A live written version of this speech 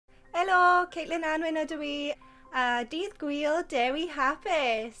Helo, CaitlinAnwyn a Dewi. Dydd Gŵyl, Dewi,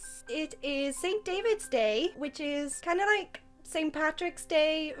 Hapus. It is St. David's Day, which is kind of like St. Patrick's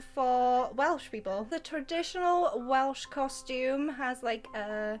Day for Welsh people. The traditional Welsh costume has like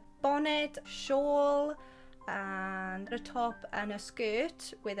a bonnet, shawl, and a top and a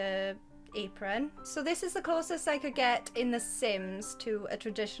skirt with a apron. So this is the closest I could get in The Sims to a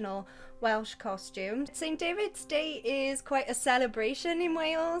traditional Welsh costume. St. David's Day is quite a celebration in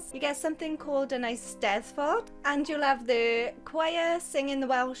Wales. You get something called a nice Steddfod, and you'll have the choir singing the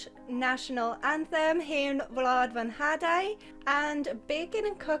Welsh national anthem, Hen Wlad Fy Nhadau, and baking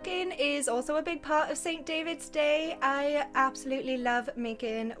and cooking is also a big part of St. David's Day. I absolutely love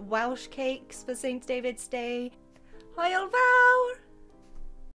making Welsh cakes for St. David's Day. Hwyl fawr!